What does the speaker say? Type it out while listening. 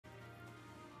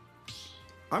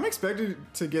I'm expected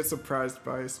to get surprised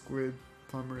by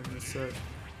Squidplummer in this set.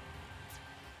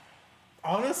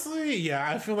 Honestly, yeah,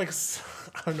 I feel like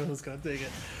I don't know who's gonna take it.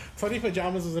 Tony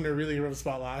Pajamas was in a really rough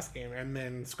spot last game, and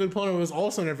then Squidplummer was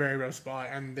also in a very rough spot,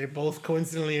 and they both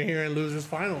coincidentally are here in losers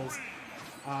finals.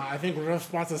 I think rough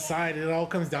spots aside, it all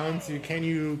comes down to can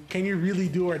you really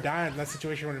do or die in that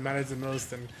situation when it matters the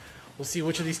most, and we'll see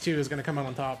which of these two is gonna come out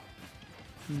on top.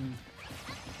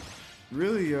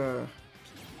 Really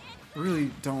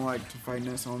don't like to fight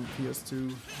Ness on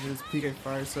PS2. His PK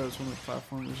fire sets from the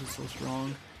platform is just so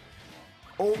strong.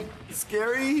 Oh,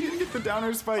 scary! He didn't get the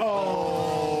downer spike. Oh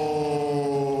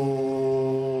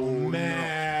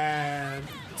man! No.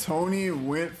 Tony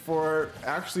went for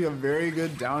actually a very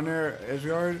good downer edge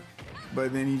guard,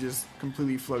 but then he just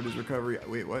completely flubbed his recovery.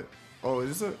 Wait, what? Oh,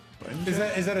 is this a button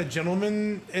check? Is that a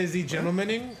gentleman? Is he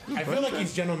gentlemaning? I feel like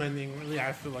he's gentlemaning. Yeah,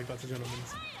 I feel like that's a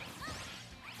gentleman's.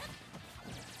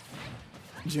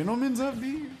 Gentlemen's up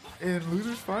B in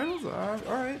losers finals. All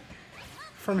right.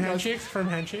 From handshakes. From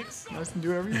handshakes. Nice to do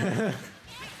whatever you want.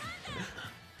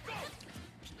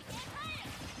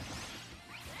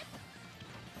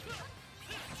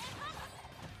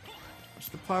 Watch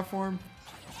the platform.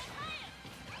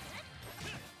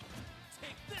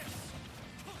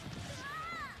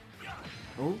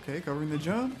 Okay, covering the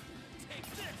jump.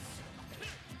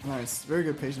 Nice. Very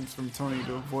good patience from Tony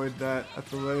to avoid that at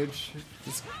the ledge.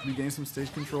 Just regain some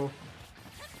stage control.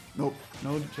 Nope.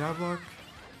 No jab lock.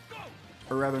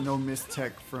 Or rather, no missed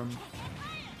tech from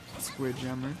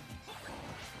Squidjammer.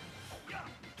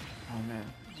 Oh man.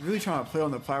 Really trying to play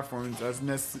on the platforms as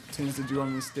Ness tends to do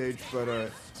on this stage,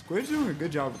 but Squid's doing a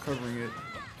good job of covering it.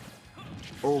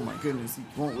 Oh my goodness, he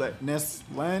won't let Ness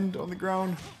land on the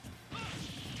ground.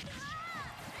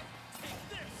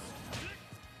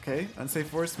 Okay, unsafe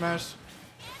forward smash.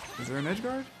 Is there an edge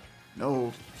guard?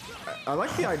 No. I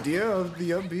like the idea of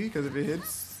the up B because if it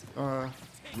hits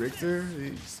Richter,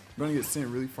 he's gonna get sent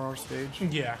really far off stage.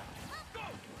 Yeah.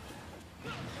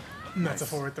 And that's a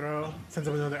forward throw. Sends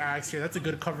up another axe here. That's a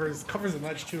good covers the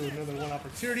ledge too. Another one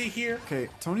opportunity here. Okay,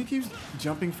 Tony keeps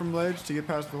jumping from ledge to get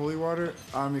past the holy water.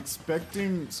 I'm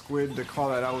expecting Squid to call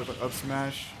that out with an up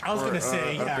smash. I was gonna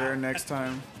say, a yeah. bear next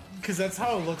time. Because that's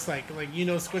how it looks like. Like, you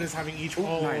know, Squid is having each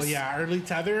nice. yeah, early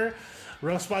tether,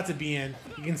 rough spot to be in.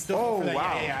 You can still go for that.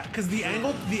 Wow. Yeah. Because the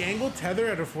angle tether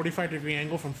at a 45-degree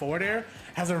angle from forward air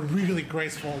has a really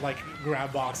graceful like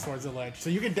grab box towards the ledge.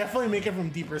 So you can definitely make it from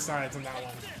deeper sides on that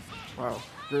one. Wow,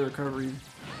 good recovery.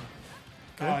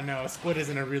 Okay. Oh no, Squid is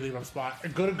in a really rough spot.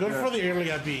 Good for the early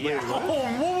FB. Yeah. what? Oh,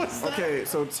 what was that? Okay,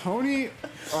 so Tony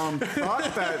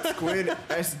thought that Squid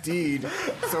SD'd,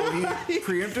 so he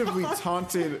preemptively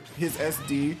taunted his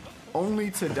SD only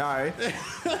to die.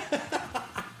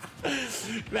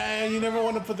 Man, you never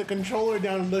want to put the controller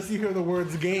down unless you hear the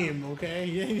words game, okay?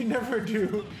 Yeah, you never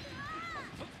do.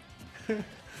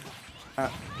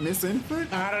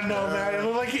 Misinput? I don't know, man. It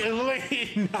looked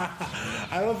like nah.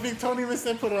 I don't think Tony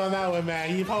misinput on that one, man.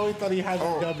 He probably thought he had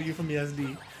the W from the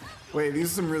SD. Wait,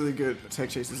 these are some really good tech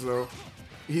chases, though.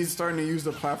 He's starting to use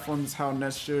the platforms how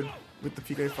Ness should with the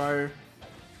PK fire.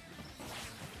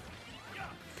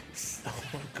 Oh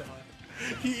my god.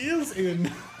 He is in.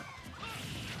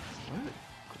 What?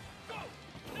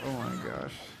 Oh my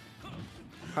gosh.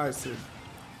 Hi, Sid.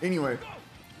 Anyway,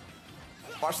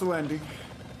 watch the landing.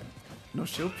 No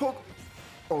shield poke.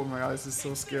 Oh my god, this is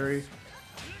so scary.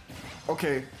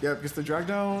 Okay, yep, gets the drag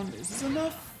down. Is this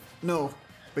enough? No,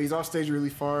 but he's off stage really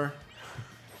far.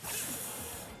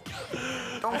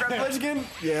 Don't grab the ledge again.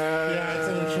 Yeah. Yeah, it's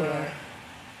in the try.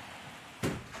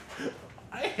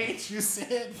 I hate you,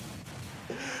 Sid.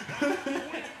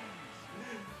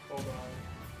 Hold on.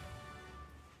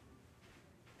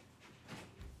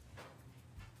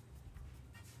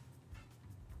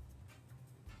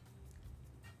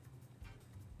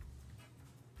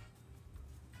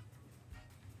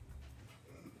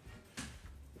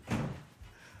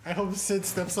 I hope Sid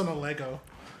steps on a Lego.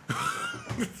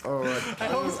 I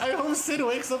hope Sid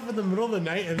wakes up in the middle of the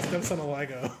night and steps on a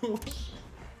Lego.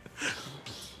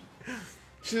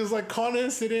 She was like, Connor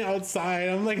is sitting outside.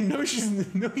 I'm like, no,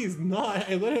 he's not.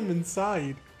 I let him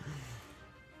inside.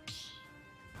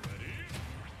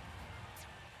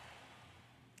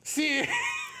 See,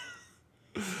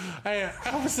 I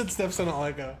hope Sid steps on a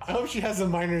Lego. I hope she has a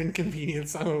minor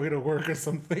inconvenience on her way to work or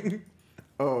something.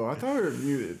 Oh, I thought we were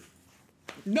muted.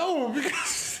 No,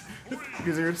 because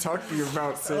you're talking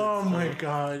about Sid. Oh my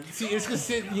god. See, it's because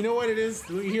Sid, you know what it is?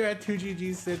 Here at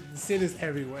 2GG, Sid is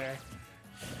everywhere.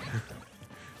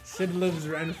 Sid lives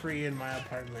rent-free in my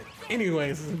apartment.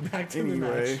 Anyways, back to the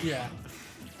match. Yeah.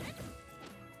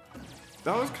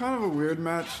 That was kind of a weird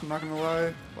match, I'm not gonna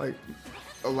lie. Like,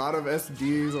 a lot of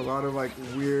SDs, a lot of like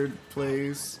weird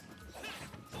plays.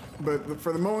 But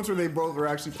for the moments where they both were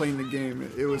actually playing the game,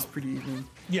 it was pretty even.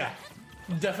 Yeah.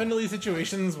 Definitely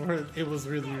situations where it was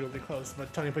really, really close,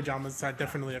 but Tony Pajamas had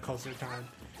definitely a closer time.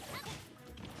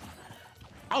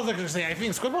 I was going to say, I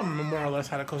think Squidplummer more or less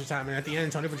had a closer time, and at the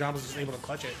end, Tony Pajamas was able to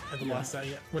clutch it at the last set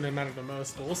when it mattered the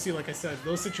most. But we'll see, like I said,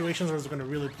 those situations where it's going to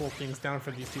really pull things down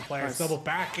for these two players. Nice. Double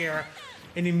back air,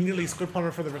 and immediately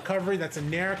Squidplummer for the recovery. That's a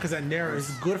nair, because that nair is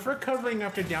good for covering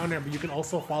after down air, but you can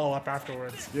also follow up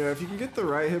afterwards. Yeah, if you can get the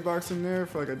right hitbox in there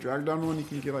for like a drag down one, you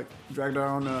can get like drag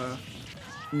down,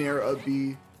 nair, up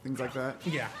B, things like that.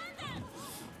 Yeah.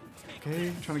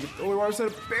 Okay, trying to get the holy water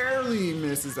set. Barely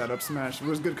misses that up smash. It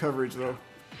was good coverage though.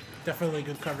 Definitely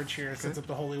good coverage here. Sets up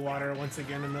the holy water once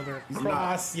again. Another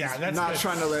cross. Yeah, that's not good.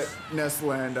 Trying to let Ness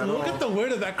land at all. Look at the way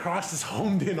that that cross is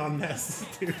homed in on Ness,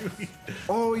 dude.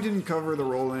 Oh, he didn't cover the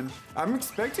roll in. I'm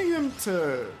expecting him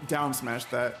to down smash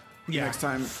that next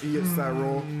time he hits that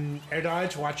roll. Air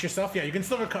dodge. Watch yourself. Yeah, you can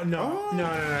still recover. No,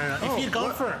 no. If he'd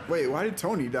gone for wait, why did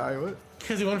Tony die? What?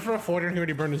 Because he went for a forward and he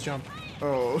already burned his jump.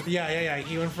 Oh. Yeah.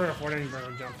 He went for a forward and he burned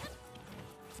his jump.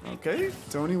 Okay,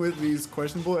 Tony with these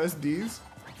questionable SDs.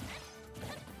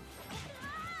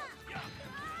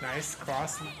 Nice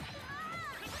cross.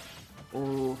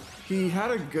 Oh, he had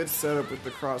a good setup with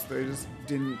the cross, but he just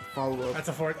didn't follow up. That's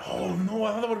a forward. Oh no,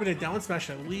 I thought that would have been a down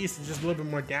smash at least. It's just a little bit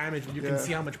more damage, but you can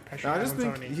see how much pressure. I just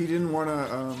think he didn't want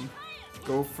to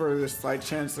go for the slight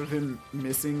chance of him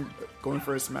missing, going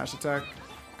for a smash attack,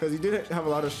 because he did have a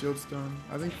lot of shield stun.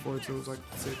 I think forward tilt was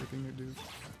like the safer thing to do.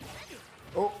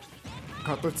 Oh,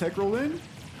 caught the tech roll in.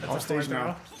 Off stage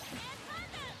now.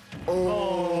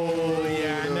 Oh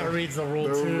yeah, and that reads the roll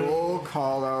too. The roll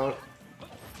call out.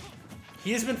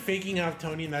 He has been faking out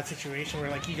Tony in that situation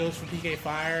where like he goes for PK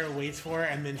fire, waits for it,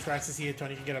 and then tries to see if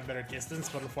Tony can get a better distance,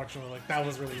 but unfortunately like that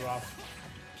was really rough.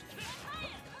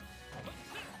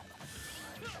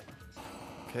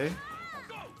 Okay.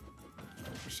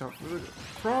 Shot for the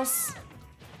cross.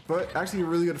 But actually a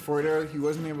really good forward air. He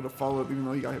wasn't able to follow up even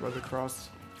though he got hit by the cross.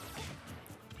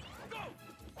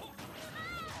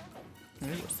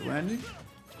 Okay, what's the landing?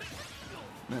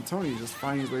 Man, Tony just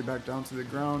finding his way back down to the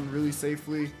ground really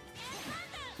safely.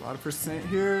 A lot of percent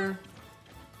here.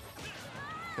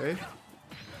 Okay.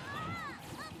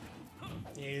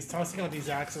 Yeah, he's tossing out these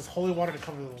axes. Holy water to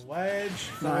cover the ledge.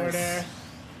 Forward air.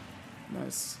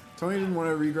 Nice. Tony didn't want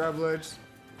to re-grab ledge,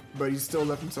 but he still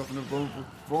left himself in a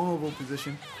vulnerable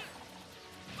position.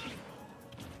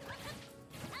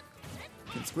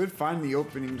 Can Squid find the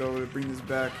opening though to bring this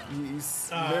back? He's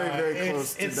very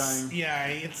close to dying. Yeah,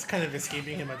 it's kind of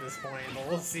escaping him at this point, but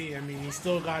we'll see. I mean, he's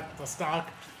still got the stock,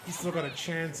 he's still got a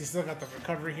chance, he's still got the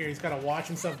recovery here. He's got to watch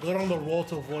himself, good on the roll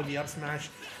to avoid the up smash.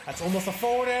 That's almost a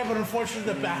forward air, but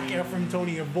unfortunately the back air from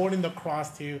Tony avoiding the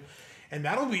cross too. And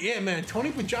that'll be it, man.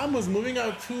 Tony Pajamas moving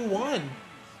out 2-1.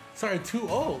 Sorry,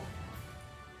 2-0.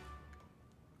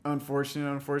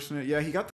 Unfortunate. Yeah, he got